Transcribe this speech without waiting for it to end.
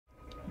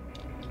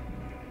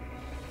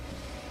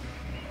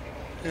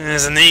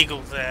There's an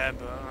eagle there,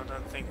 but I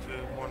don't think we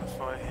want to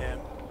fight him.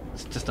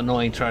 It's just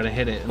annoying trying to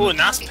hit it. Oh, an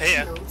asp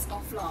here.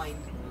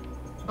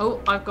 Oh,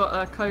 I've got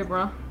a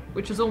cobra,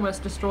 which is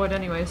almost destroyed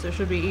anyway, so it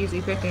should be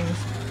easy pickings.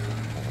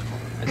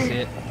 I see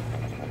it.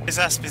 His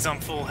asp is on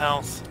full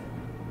health.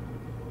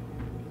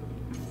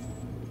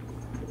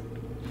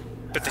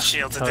 But the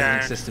shields are Targeting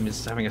down. system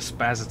is having a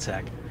spaz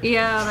attack.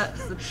 Yeah,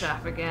 that's the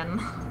chaff again.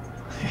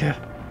 Yeah.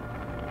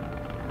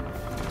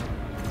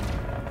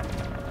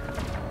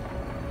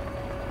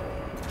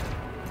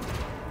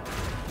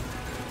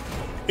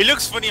 It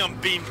looks funny on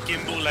beamed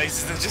gimbal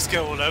lasers, they just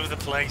go all over the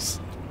place.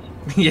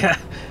 Yeah.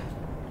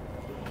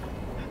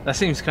 That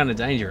seems kind of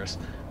dangerous.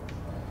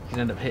 You can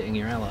end up hitting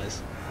your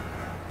allies.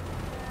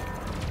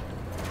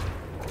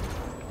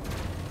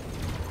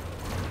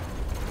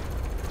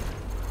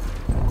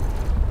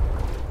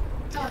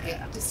 Target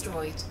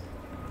destroyed.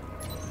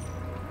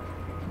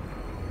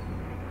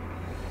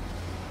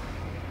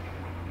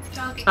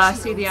 Target I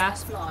see the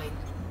asp. offline.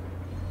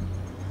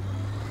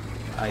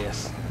 Ah,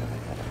 yes.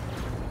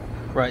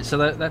 Right, so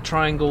that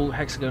triangle,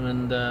 hexagon,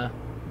 and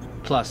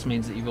plus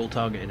means that you've all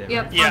targeted it,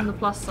 Yep, right? Yeah. I'm the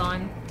plus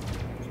sign.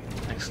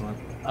 Excellent.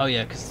 Oh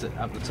yeah, because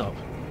up the top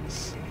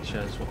it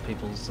shows what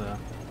people's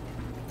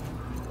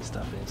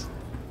stuff is.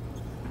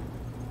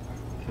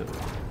 Cool.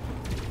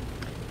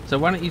 So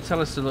why don't you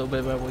tell us a little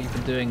bit about what you've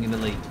been doing in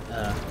Elite?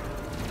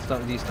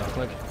 Start with you,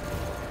 Starclick.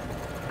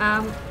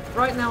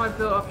 Right now I've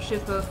built up a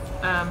ship of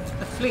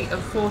a fleet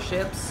of 4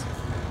 ships.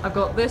 I've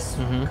got this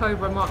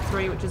Cobra Mark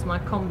III, which is my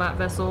combat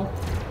vessel.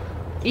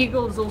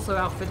 Eagle is also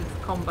outfitted for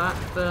combat,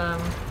 but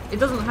it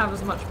doesn't have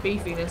as much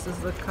beefiness as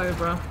the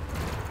Cobra.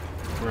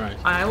 Right.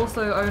 I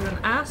also own an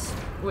Asp,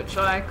 which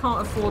I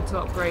can't afford to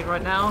upgrade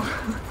right now.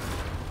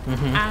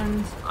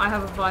 And I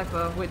have a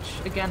Viper, which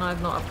again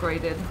I've not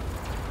upgraded.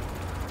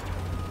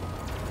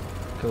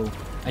 Cool.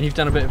 And you've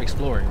done a bit of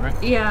exploring,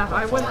 right? Yeah,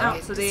 I went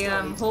out to the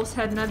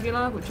Horsehead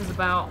Nebula, which is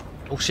about...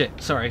 Oh shit,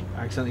 sorry,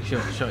 I accidentally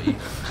shot you.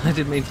 I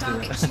didn't mean to do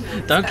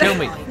that. Don't kill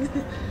me!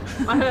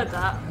 I heard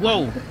that.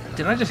 Whoa!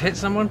 Did I just hit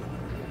someone?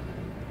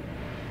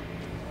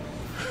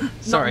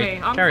 Sorry, Not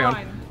me. I'm carry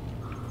fine.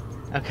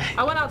 on. Okay.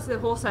 I went out to the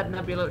Horsehead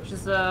Nebula, which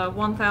is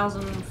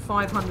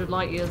 1,500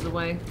 light years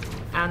away,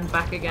 and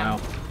back again.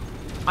 Wow.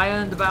 I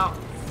earned about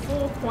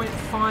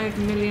 4.5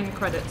 million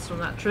credits from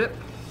that trip,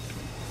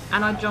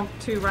 and I jumped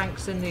 2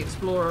 ranks in the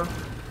Explorer.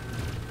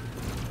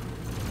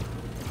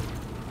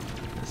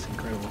 That's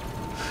incredible.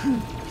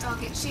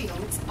 Target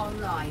shields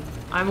online.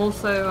 I'm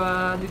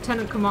also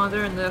Lieutenant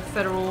Commander in the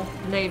Federal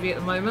Navy at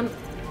the moment.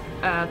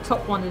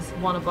 Top one is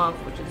one above,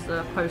 which is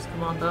Post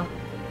Commander.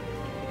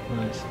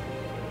 Nice.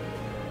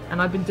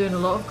 And I've been doing a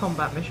lot of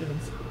combat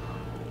missions.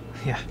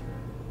 Yeah.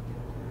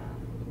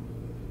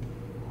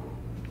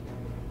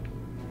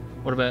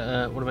 What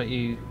about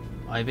you,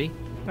 Ivy?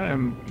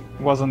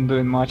 Wasn't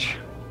doing much.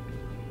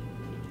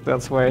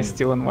 That's why I'm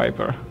still in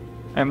Viper.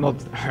 I'm not.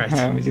 Alright.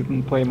 I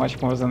didn't play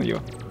much more than you.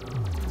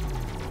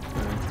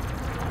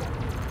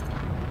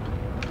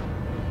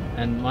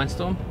 And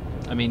Mindstorm?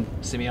 I mean,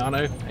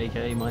 Simiano,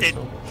 aka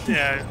Mindstorm.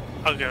 Yeah,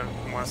 I'll go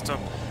Mindstorm.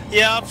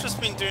 Yeah, I've just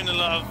been doing a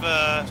lot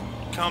of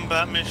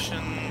combat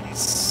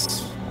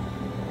missions.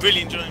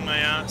 Really enjoying my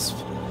asp.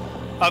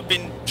 I've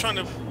been trying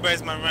to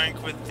raise my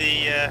rank with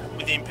the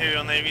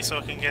Imperial Navy so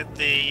I can get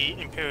the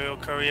Imperial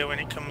Courier when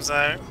it comes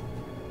out.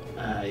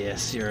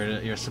 Yes, you're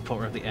a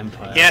supporter of the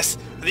Empire. Yes,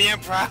 the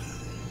Emperor.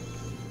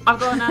 I've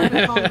got an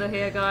Anaconda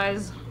here,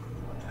 guys.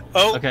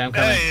 Oh, Okay, I'm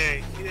coming.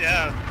 Hey,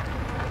 yeah.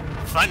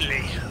 Finally,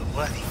 a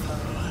worthy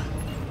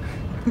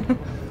foe.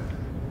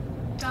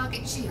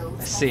 Target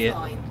shields I see it.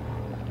 offline.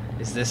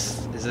 Is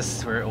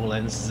this where it all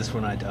ends? Is this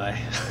when I die?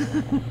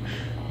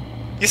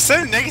 You're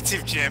so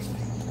negative, Jim.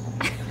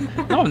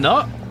 No, I'm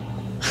not.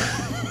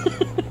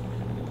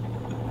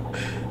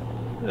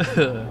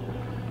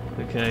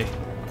 Okay,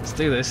 let's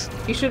do this.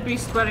 He should be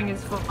spreading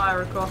his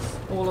fire across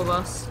all of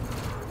us.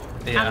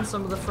 Yeah, And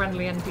some of the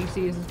friendly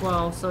NPCs as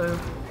well, so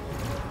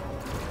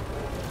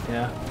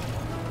yeah.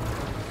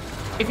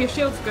 if your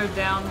shields go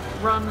down,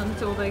 run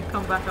until they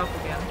come back up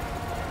again.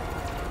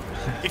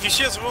 If your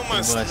shields are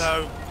almost Advice.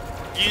 low,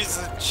 use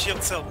a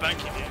shield cell bank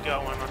if you've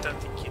got one. I don't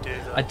think you do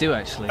though. I do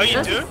actually. Oh, you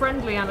There's do? a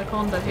friendly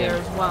Anaconda here Yeah.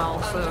 as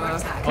well, so Under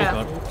attack. Oh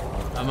careful.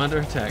 god, I'm under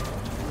attack.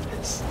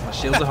 My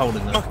shields are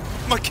holding them.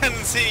 My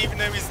cannon's hit even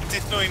though he's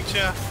deploying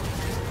chaff.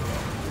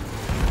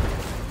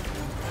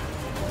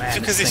 Man,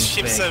 Because this his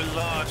thing's ship's big. so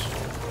large.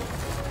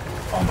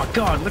 Oh my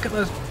god, look at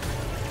those.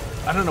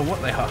 I don't know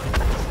what they are.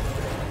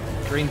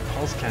 Green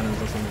pulse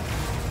cannons or something.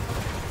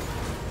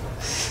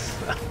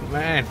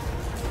 Man.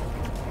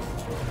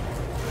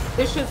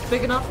 This ship's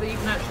big enough that you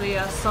can actually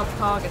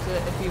sub-target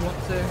it if you want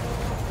to.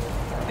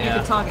 You Yeah.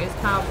 can target his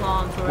power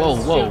plant or Whoa,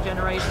 his whoa. shield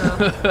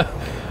generator.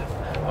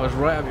 I was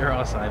right up your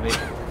arse, Ivy.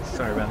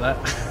 Sorry about that.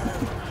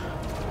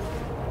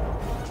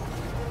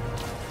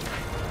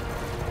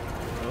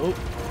 Oh,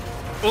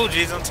 Oh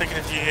jeez, I'm taking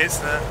a few hits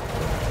there.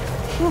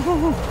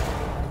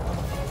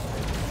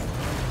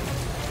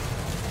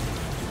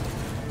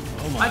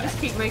 oh my. I just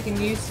keep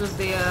making use of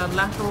the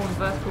lateral and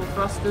vertical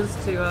thrusters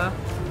to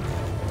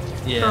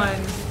Yeah. Try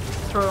and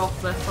throw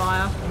off their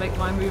fire, and make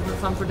my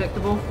movements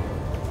unpredictable.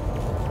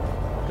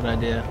 Good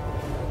idea.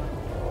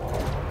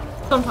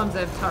 Sometimes they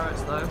have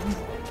turrets though.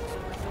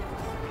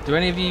 Do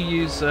any of you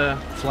use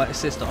flight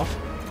assist off?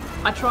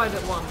 I tried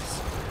it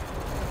once.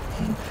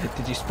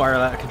 Did you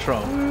spiral out of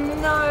control?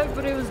 No,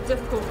 but it was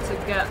difficult to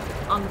get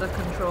under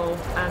control,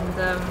 and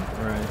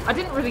Right. I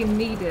didn't really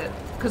need it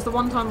because the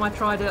one time I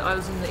tried it, I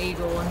was in the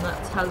Eagle, and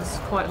that has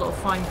quite a lot of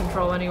fine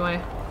control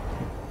anyway.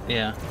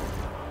 Yeah.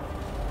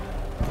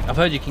 I've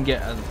heard you can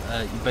get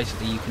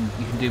basically you can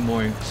do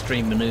more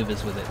extreme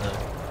maneuvers with it though,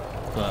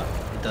 but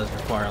it does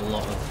require a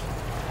lot of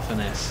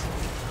finesse.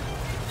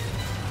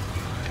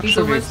 He's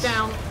Sure, almost it's-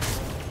 down.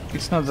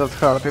 It's not that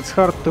hard. It's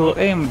hard to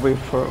aim with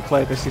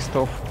flight assist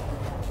off.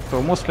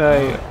 So mostly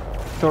I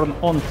turn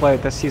on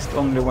flight assist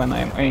only when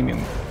I'm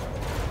aiming.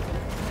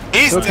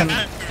 He's Looking-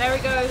 down. There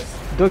he goes.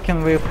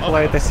 Docking with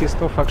flight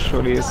assist off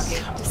actually is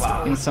Target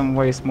destroyed. in some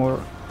ways more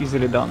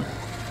easily done.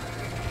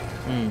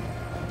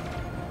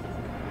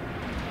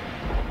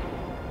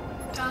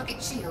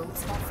 Target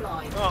shields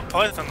offline. Oh,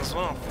 Python as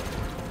well.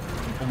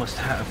 I'm almost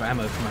out of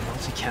ammo for my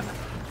multi-cannon.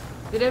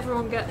 Did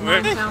everyone get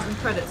Really? 9,000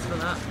 credits for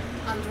that?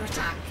 Under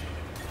attack.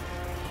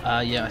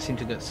 Yeah, I seem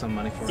to get some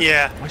money for it.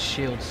 Yeah. My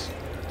shields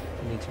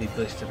need to be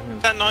boosted. I'm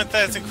gonna- That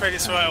 9,000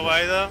 credits right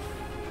away though.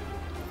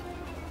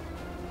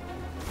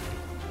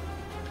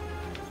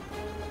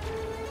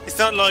 It's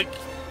not like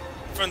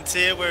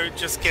Frontier where it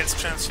just gets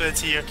transferred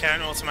to your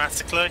account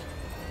automatically.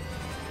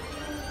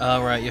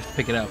 Oh right, you have to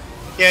pick it up.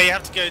 Yeah, you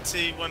have to go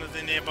to one of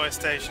the nearby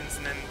stations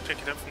and then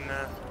pick it up from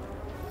there.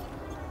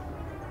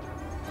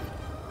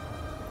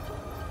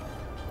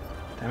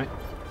 Damn it.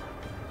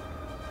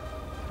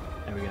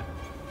 There we go.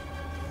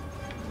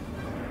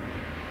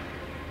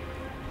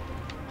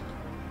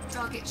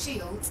 Target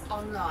shields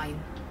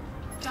online.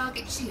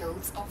 Target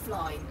shields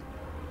offline.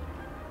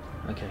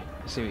 Okay,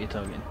 I see what you're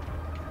targeting.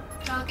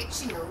 Target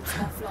shields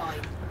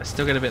offline. I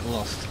still get a bit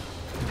lost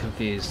and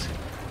confused.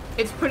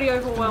 It's pretty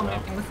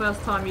overwhelming the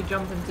first time you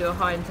jump into a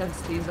high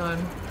intensity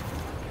zone.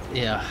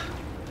 Yeah.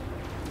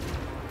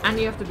 And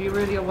you have to be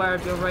really aware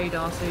of your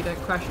radar so you don't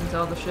crash into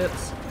other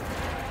ships.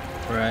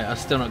 Right, I'm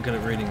still not good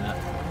at reading that.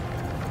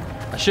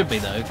 I should be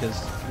though, because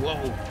whoa.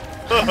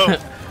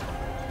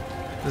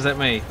 Oh, Is that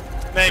me?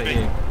 Is that maybe.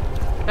 you?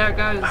 There it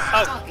goes.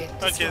 Oh, Target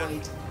okay then.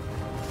 destroyed.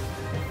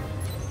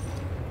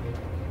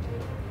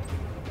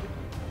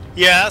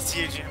 Yeah, that's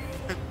you,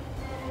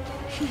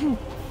 Jim.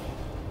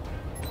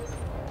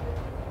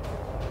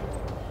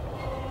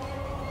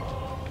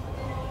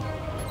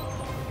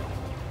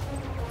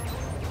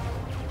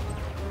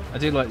 I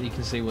do like that you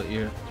can see what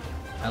your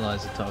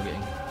allies are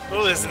targeting.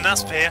 Oh, there's an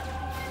asp here.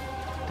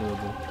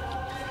 Doable.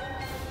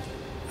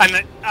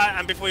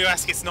 And before you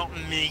ask, it's not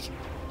me.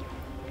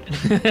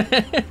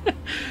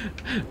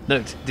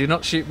 Note, do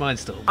not shoot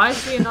Mindstorm. I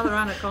see another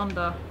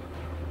anaconda.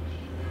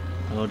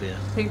 Oh dear.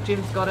 I think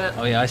Jim's got it.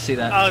 Oh yeah, I see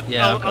that. I'll,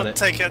 Yeah, I'll, I've got I'll it.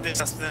 take out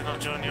this asp, then I'll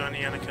join you on the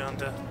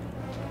anaconda.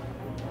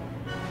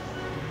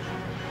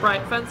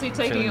 Right, fancy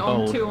taking Feeling it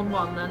on bold.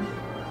 2-on-1 then.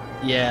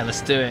 Yeah,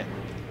 let's do it.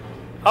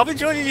 I'll be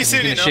joining you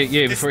soon gonna enough. shoot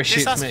you this, before he this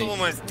shoots asp's me.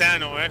 almost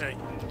down already.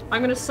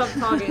 I'm going to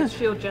sub-target his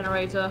shield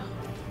generator.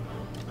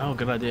 Oh,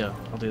 good idea.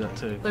 I'll do that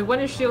too. So when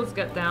his shields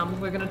get down,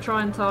 we're going to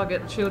try and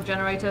target the shield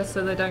generator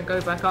so they don't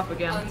go back up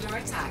again. Under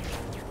attack.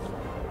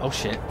 Oh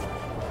shit.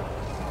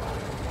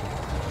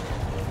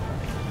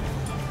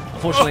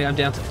 Unfortunately, I'm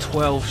down to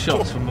 12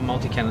 shots from my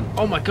multi-cannon.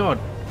 Oh my god!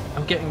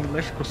 I'm getting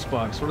electrical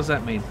sparks. What does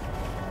that mean?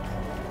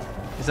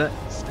 Is that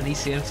an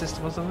ECM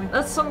system or something?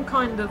 That's some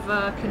kind of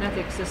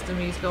kinetic system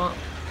he's got.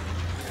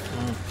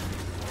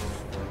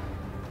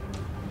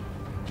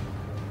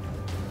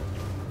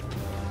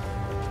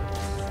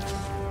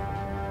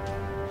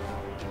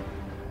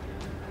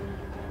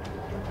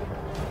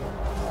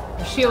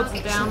 The shields are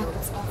Target down.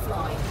 shields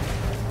offline.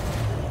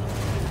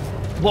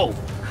 Whoa!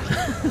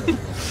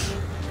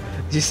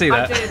 Did you see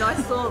I that? did, I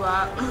saw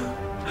that.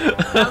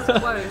 That was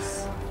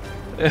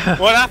close.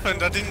 What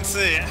happened? I didn't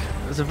see it.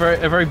 It was a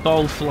very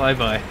bold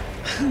flyby.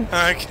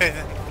 Okay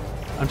then.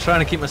 I'm trying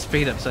to keep my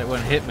speed up so it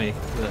won't hit me.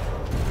 But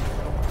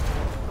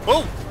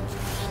Whoa!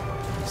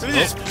 Somebody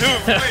just blew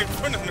away in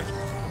front of me.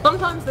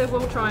 Sometimes they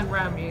will try and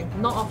ram you.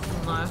 Not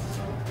often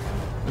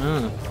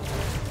though.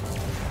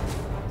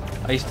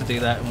 I used to do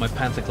that with my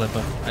Panther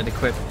Clipper. I'd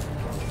equip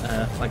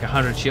like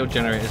 100 shield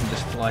generators and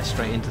just fly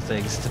straight into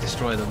things to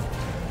destroy them.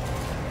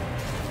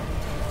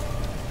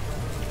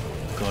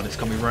 God, it's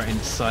got me right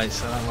into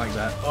sights. I don't like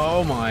that.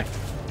 Oh my!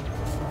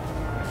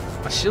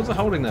 My shields are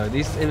holding though. I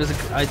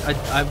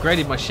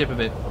upgraded my ship a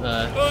bit when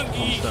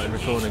I started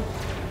recording,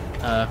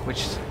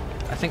 which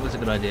I think was a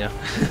good idea.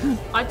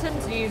 I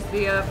tend to use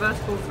the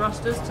vertical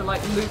thrusters to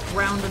like loop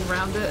round and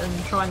round it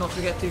and try not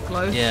to get too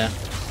close. Yeah,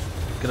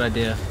 good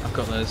idea. I've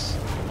got those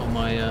on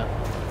my.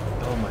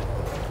 Oh my.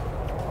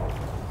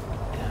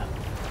 Yeah,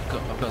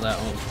 I've got that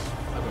on.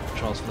 I've got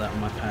controls for that on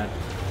my pad.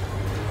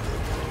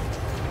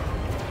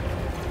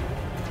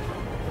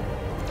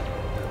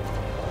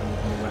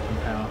 More weapon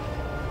power.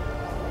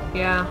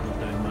 Yeah. Not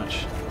doing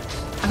much.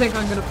 I think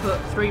I'm gonna put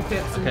 3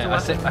 pips Okay, into I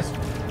think weapons.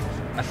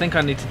 I think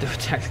I need to do a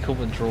tactical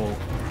withdrawal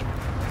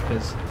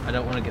because I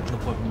don't want to get to the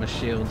point where my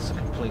shields are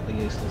completely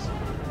useless.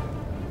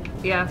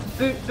 Yeah,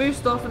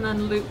 boost off and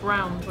then loop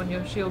round when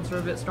your shields are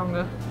a bit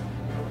stronger.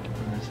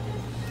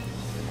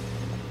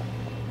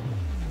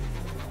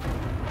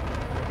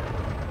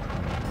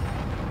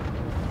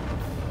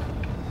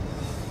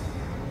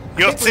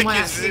 Your think we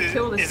might ticket actually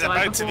kill this is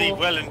guy about to be before-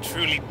 well and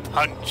truly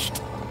punched.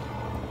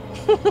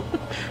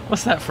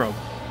 What's that from?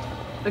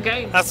 The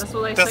game. That's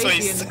what they say what to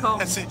he you in the said- comms.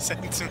 That's what he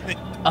said to me.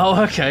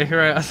 Oh, okay,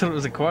 right. I thought it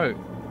was a quote.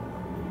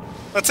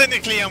 Well,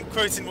 technically, I'm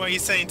quoting what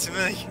he's saying to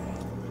me.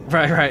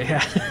 Right,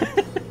 yeah.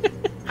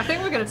 I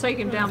think we're going to take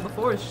him down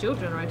before his shield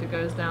generator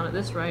goes down at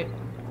this rate.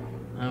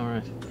 All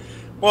right.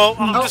 Well,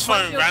 I'm Oh, just my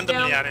firing shield's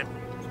randomly down. at him.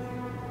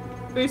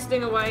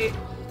 Boosting away.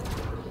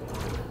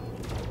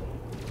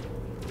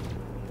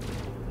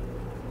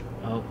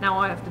 Oh, Now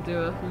I have to do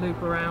a loop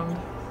around.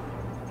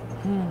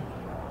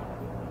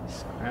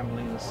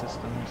 scrambling the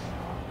systems.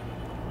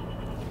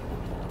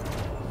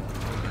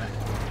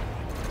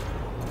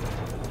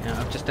 Yeah,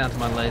 I'm just down to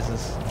my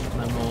lasers.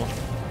 No more.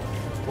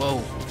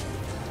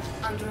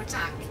 Whoa. Under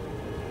attack.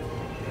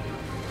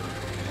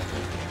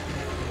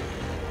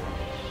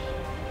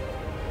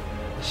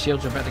 The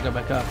shields are about to go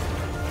back up.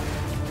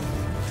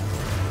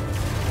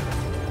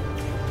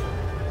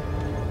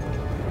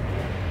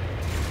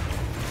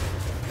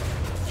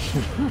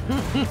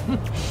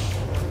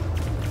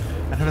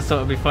 I never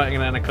thought I'd be fighting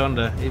an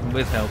anaconda, even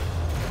with help.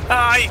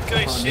 Ah, he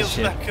got his on, shield this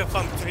shit. back up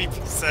on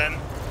 3%.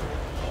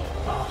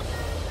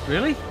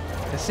 Really?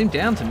 It seemed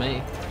down to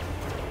me.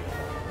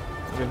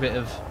 With a bit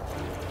of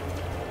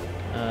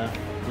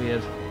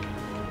weird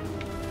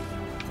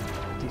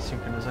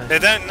desynchronization. They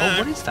don't know. Oh,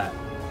 what is that?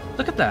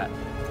 Look at that.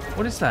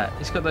 What is that?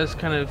 It's got those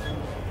kind of.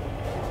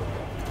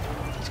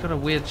 It's got a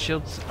weird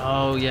shield.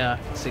 Oh yeah, I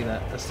can see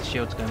that. That's the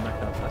shields going back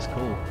up. That's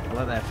cool. I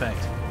like that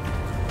effect.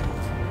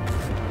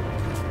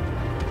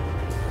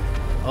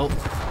 Oh,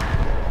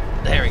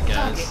 there it goes.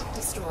 Target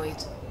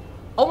destroyed.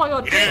 Oh my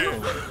god! Yeah.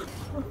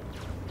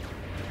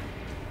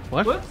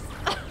 What? Whoops!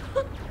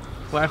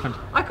 What happened?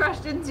 I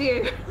crashed into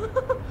you.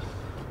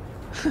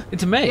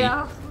 Into me?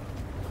 Yeah.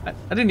 I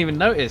didn't even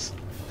notice.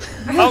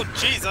 Oh,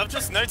 jeez, I've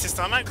just noticed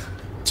I'm out.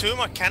 2 of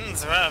my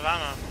cannons are out of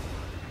ammo.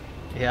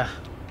 Yeah.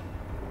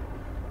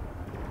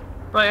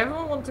 Right,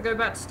 everyone wants to go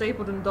back to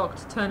Stapleton Dock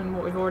to turn in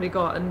what we've already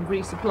got and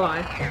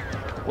resupply.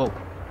 Whoa.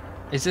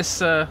 Is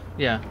this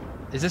yeah?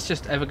 Is this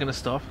just ever gonna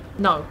stop?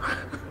 No.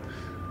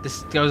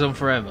 This goes on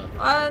forever.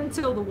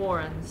 Until the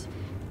war ends.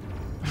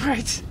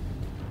 Right.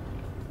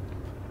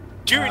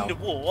 During Wow. the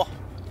war,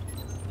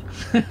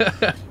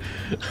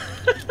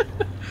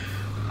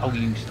 Oh,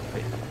 you stop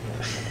it.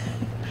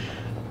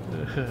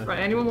 Right,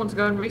 anyone want to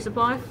go and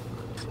resupply?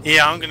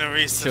 yeah, I'm gonna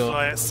resupply Sure.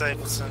 at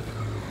Stapleton.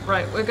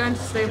 Right, we're going to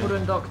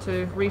Stapleton Dock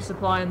to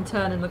resupply and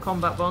turn in the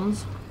combat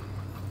bonds.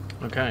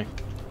 Okay.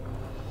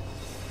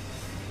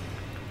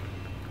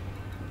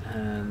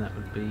 And that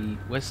would be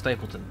where's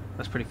Stapleton?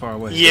 That's pretty far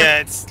away. Yeah,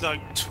 it's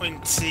like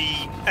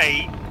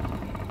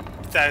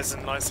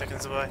 28,000 light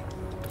seconds away.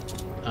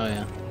 Oh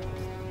yeah.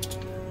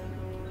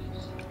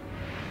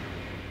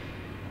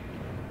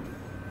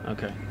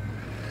 Okay.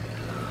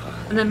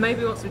 And then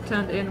maybe once we've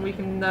turned it in, we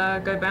can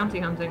go bounty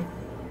hunting.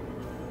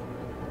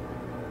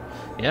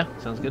 Yeah,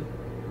 sounds good.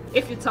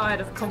 If you're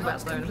tired of combat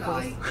Cannot zone, of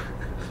course.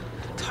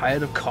 comply.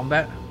 Tired of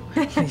combat?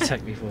 What do you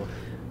take me for?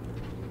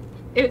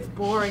 It's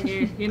boring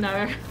you, you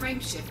know.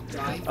 Frameshift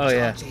drive Oh,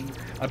 yeah. charging.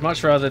 I'd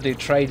much rather do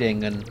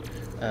trading and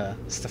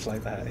stuff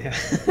like that.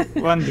 Yeah.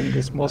 Landing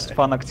is most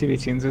fun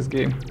activity in this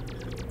game.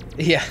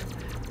 Yeah.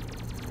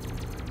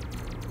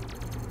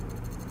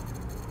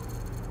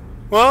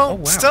 Well, Oh,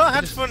 wow. Star You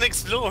had just- fun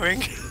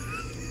exploring.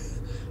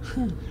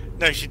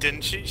 No, she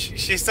didn't.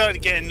 She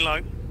started getting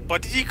like,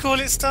 what did you call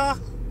it, Star?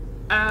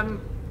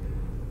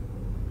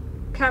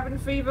 Cabin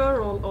fever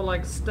or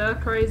like stir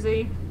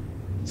crazy.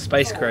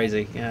 Space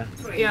crazy. Yeah.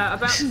 3, Yeah,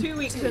 about 2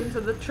 weeks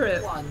into the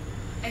trip, 1.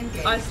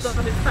 Engage. I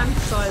started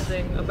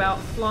fantasizing about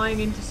flying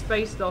into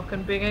Space Dock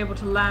and being able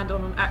to land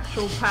on an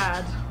actual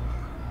pad.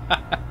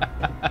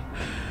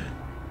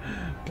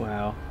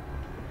 Wow.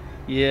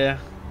 Yeah.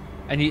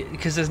 And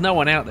because there's no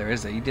one out there,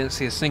 is there? You didn't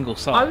see a single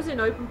sight. I was in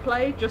open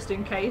play just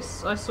in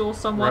case I saw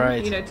someone,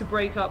 Right. you know, to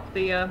break up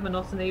the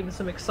monotony with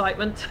some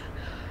excitement.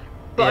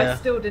 But Yeah. I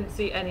still didn't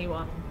see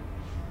anyone.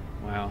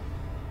 Wow.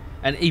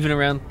 And even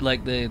around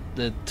like the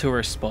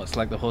tourist spots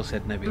like the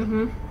Horsehead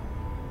Nebula.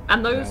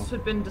 And those Wow.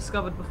 had been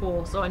discovered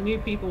before, so I knew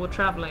people were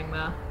travelling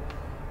there.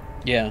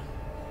 Yeah.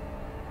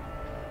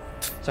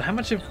 So how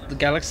much of the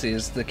galaxy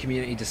is the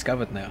community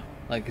discovered now?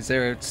 Like, is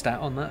there a stat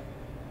on that?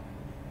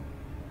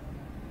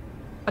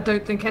 I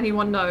don't think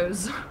anyone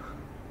knows.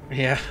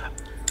 Yeah.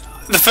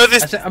 The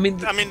furthest. I mean,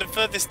 the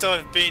furthest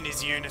I've been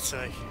is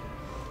Unity.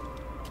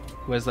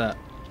 where's that?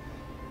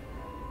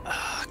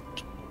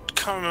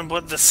 Can't remember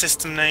what the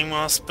system name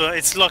was, but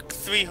it's like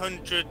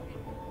 300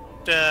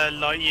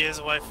 light years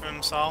away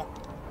from Sol.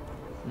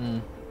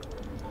 Mm.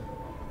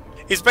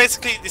 It's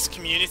basically this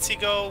community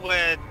goal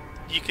where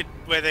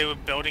they were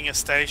building a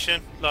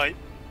station, like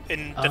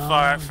in the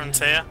far out Oh,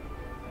 frontier.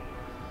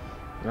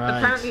 Right.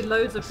 Apparently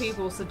loads of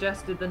people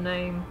suggested the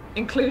name,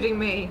 including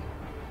me.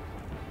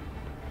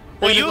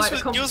 Well, There yours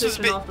like, was, yours was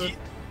a bit. afterwards.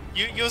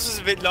 Yours was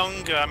a bit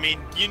longer. I mean,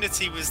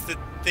 Unity was the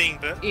thing,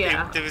 but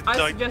Yeah, there was I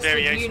like suggested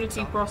variations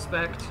Unity on.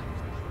 Prospect,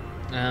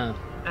 Ah.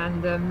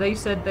 and they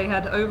said they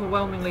had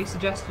overwhelmingly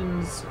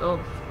suggestions of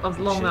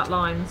along Shit. that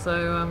line,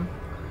 so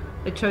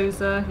they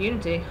chose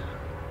Unity.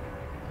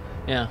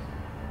 Yeah.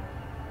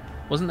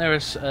 Wasn't there a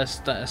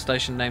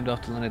station named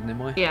after Leonard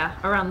Nimoy? Yeah,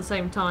 around the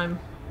same time.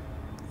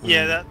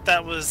 Yeah,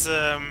 that was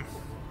Leonard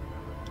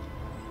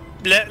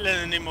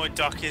Nimoy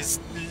dock is.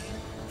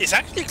 It's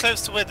actually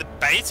close to where the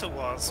beta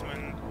was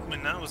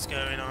when that was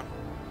going on.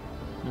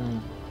 Hmm.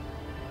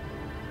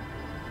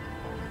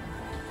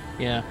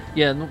 Yeah,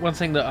 yeah. One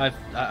thing that I've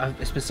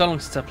it's been so long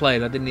since I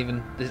played. I didn't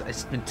even.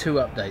 It's been 2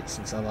 updates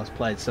since I last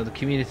played. So the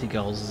community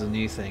goals is a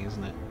new thing,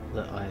 isn't it?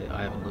 That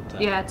I haven't looked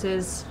at. Yeah, it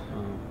is.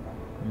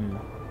 Hmm.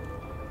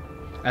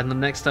 And the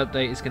next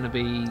update is going to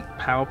be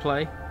power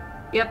play.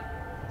 Yep.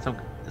 So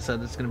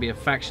there's going to be a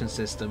faction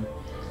system,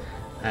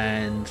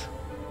 and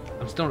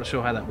I'm still not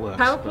sure how that works.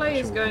 Power but Play I'm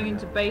is sure we'll going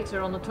find into beta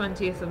on the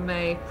 20th of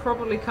May,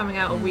 probably coming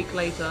out a week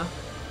later. out.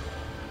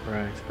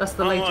 Right. That's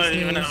the I latest might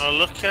even news. have a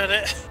look at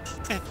it.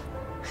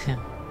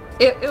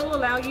 It'll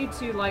allow you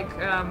to like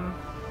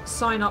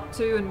sign up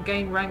to and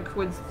gain rank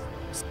with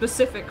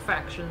specific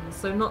factions,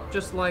 so not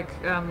just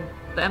like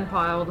the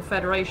Empire or the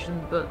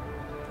Federation, but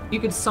you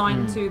could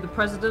sign to the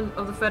President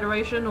of the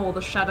Federation or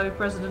the Shadow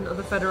President of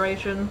the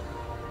Federation.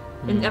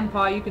 In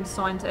Empire, you can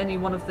sign to any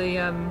one of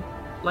the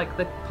like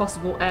the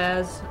possible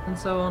heirs and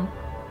so on.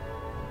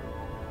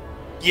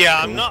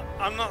 Yeah, I'm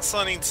not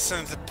signing to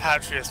send the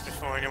Patriots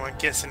before anyone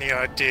gets any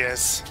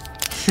ideas.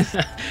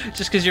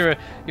 Just because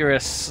you're a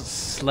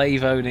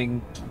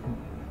slave-owning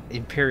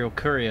Imperial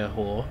courier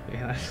whore, you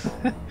know.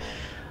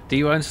 Do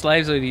you own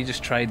slaves or do you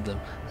just trade them?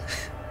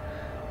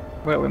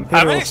 Well, I've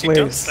Imperial actually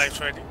done slaves. slave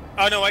trading.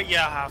 Oh no, wait,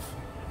 yeah, I have.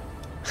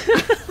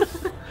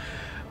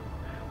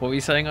 What were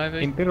you saying,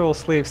 Ivy? Imperial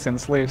slaves and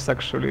slaves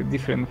actually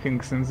different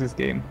things in this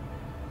game.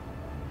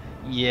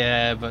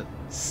 Yeah, but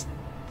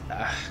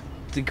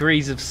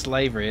degrees of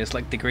slavery is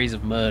like degrees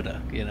of murder,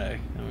 you know.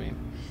 I mean,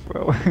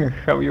 Well,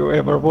 have you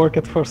ever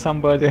worked for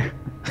somebody?